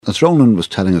as Ronan was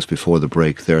telling us before the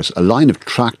break, there's a line of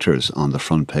tractors on the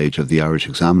front page of the Irish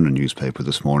Examiner newspaper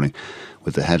this morning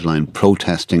with the headline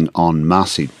 "Protesting en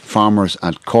masse." Farmers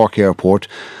at Cork Airport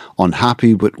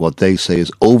unhappy with what they say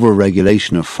is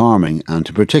over-regulation of farming, and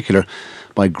in particular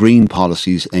by green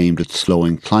policies aimed at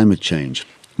slowing climate change.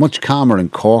 Much calmer in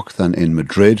Cork than in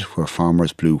Madrid, where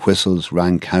farmers blew whistles,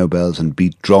 rang cowbells and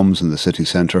beat drums in the city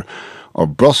centre, or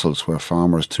Brussels, where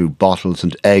farmers threw bottles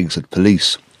and eggs at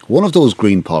police. One of those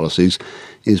green policies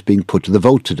is being put to the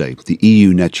vote today, the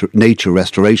EU Nature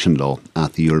Restoration Law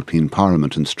at the European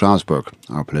Parliament in Strasbourg.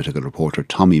 Our political reporter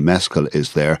Tommy Meskill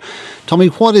is there. Tommy,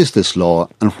 what is this law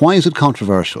and why is it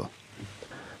controversial?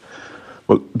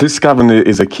 Well, this, Gavin,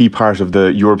 is a key part of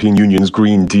the European Union's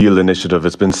Green Deal initiative.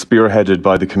 It's been spearheaded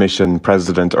by the Commission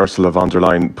President Ursula von der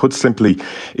Leyen. Put simply,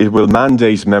 it will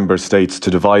mandate member states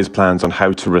to devise plans on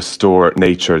how to restore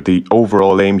nature. The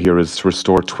overall aim here is to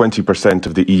restore 20%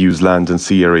 of the EU's land and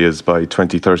sea areas by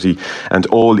 2030 and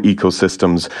all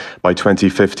ecosystems by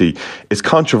 2050. It's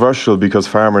controversial because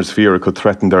farmers fear it could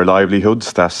threaten their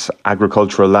livelihoods, that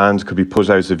agricultural land could be put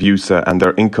out of use and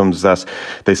their incomes that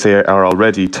they say are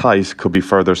already tight could be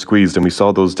further squeezed, and we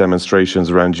saw those demonstrations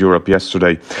around Europe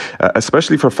yesterday.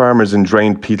 Especially for farmers in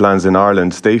drained peatlands in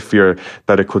Ireland, they fear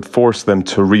that it could force them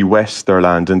to re-wet their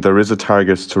land, and there is a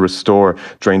target to restore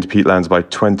drained peatlands by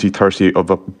 2030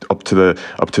 of up to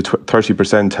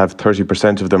 30%, have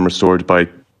 30% of them restored by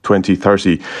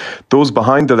 2030. Those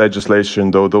behind the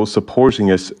legislation, though, those supporting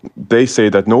it, they say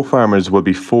that no farmers will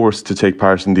be forced to take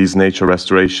part in these nature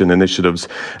restoration initiatives.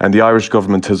 And the Irish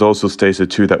government has also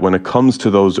stated too that when it comes to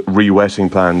those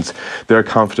re-wetting plans, they're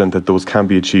confident that those can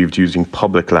be achieved using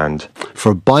public land.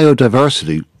 For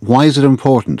biodiversity, why is it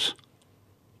important?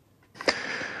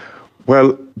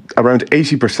 Well, around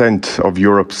 80% of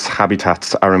Europe's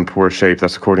habitats are in poor shape.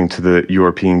 That's according to the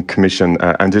European Commission.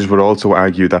 And it would also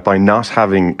argue that by not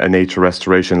having a nature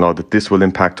restoration law, that this will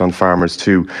impact on farmers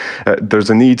too. There's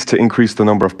a need to increase the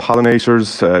number of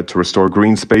pollinators, to restore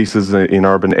green spaces in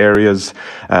urban areas,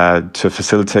 to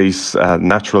facilitate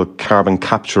natural carbon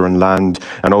capture on land,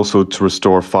 and also to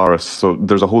restore forests. So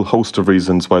there's a whole host of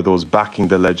reasons why those backing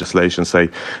the legislation say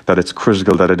that it's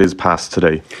critical that it is passed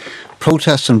today.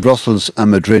 Protests in Brussels and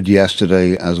Madrid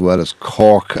yesterday, as well as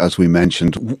Cork, as we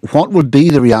mentioned. What would be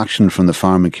the reaction from the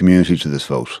farming community to this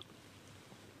vote?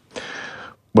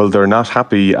 Well, they're not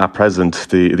happy at present.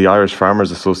 The Irish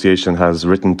Farmers Association has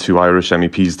written to Irish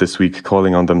MEPs this week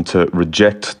calling on them to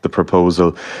reject the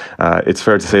proposal. It's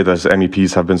fair to say that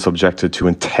MEPs have been subjected to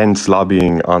intense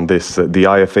lobbying on this. The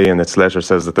IFA in its letter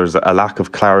says that there's a lack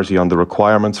of clarity on the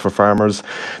requirements for farmers.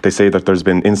 They say that there's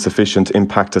been insufficient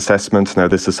impact assessment. Now,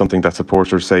 this is something that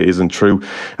supporters say isn't true.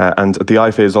 And the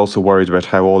IFA is also worried about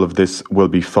how all of this will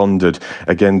be funded.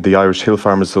 Again, the Irish Hill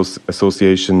Farmers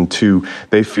Association too,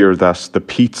 they fear that the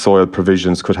peat soil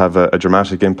provisions could have a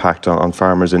dramatic impact on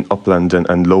farmers in upland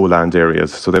and lowland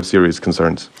areas. So they have serious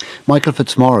concerns. Michael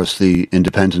Fitzmaurice, the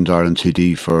Independent Ireland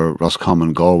TD for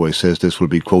Roscommon Galway, says this will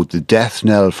be, quote, the death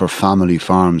knell for family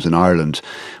farms in Ireland.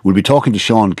 We'll be talking to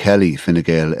Sean Kelly, Fine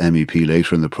Gael MEP,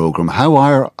 later in the programme. How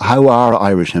are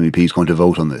Irish MEPs going to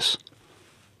vote on this?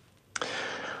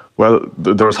 Well,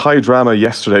 there was high drama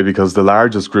yesterday because the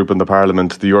largest group in the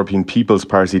Parliament, the European People's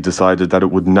Party, decided that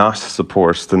it would not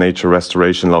support the nature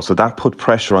restoration law. So that put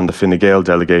pressure on the Fine Gael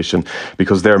delegation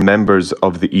because they're members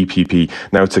of the EPP.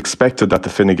 Now, it's expected that the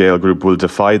Fine Gael group will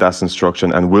defy that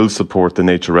instruction and will support the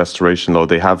nature restoration law.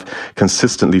 They have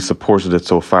consistently supported it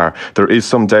so far. There is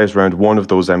some doubt around one of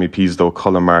those MEPs, though,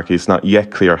 Colin Markey. It's not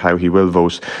yet clear how he will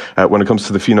vote. When it comes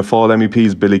to the Fianna Fáil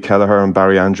MEPs, Billy Kelleher and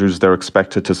Barry Andrews, they're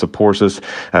expected to support it.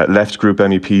 Left group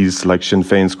MEPs like Sinn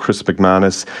Féin's Chris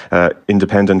McManus,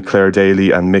 Independent Claire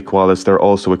Daly and Mick Wallace, they're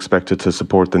also expected to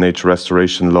support the nature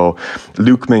restoration law.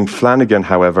 Luke Ming Flanagan,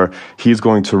 however, he's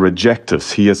going to reject it.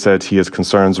 He has said he has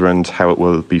concerns around how it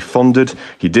will be funded.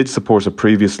 He did support it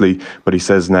previously, but he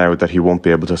says now that he won't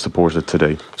be able to support it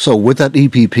today. So with that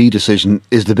EPP decision,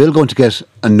 is the bill going to get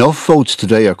enough votes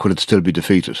today, or could it still be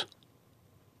defeated?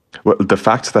 Well, the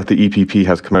fact that the EPP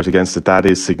has come out against it, that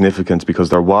is significant because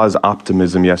there was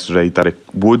optimism yesterday that it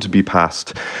would be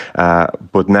passed,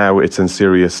 but now it's in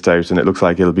serious doubt and it looks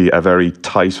like it'll be a very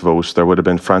tight vote. There would have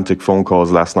been frantic phone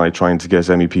calls last night trying to get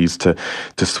MEPs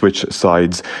to switch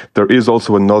sides. There is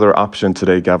also another option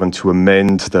today, Gavin, to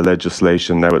amend the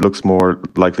legislation. Now, it looks more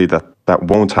likely that that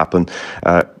won't happen.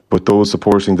 But those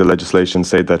supporting the legislation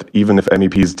say that even if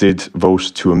MEPs did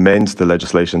vote to amend the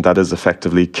legislation, that is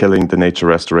effectively killing the nature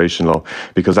restoration law.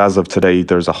 Because as of today,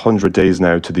 there's 100 days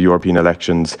now to the European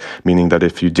elections, meaning that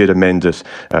if you did amend it,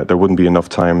 there wouldn't be enough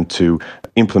time to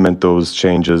implement those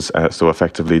changes. So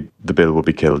effectively, the bill will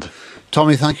be killed.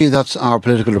 Tommy, thank you. That's our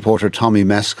political reporter, Tommy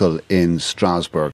Meskill, in Strasbourg.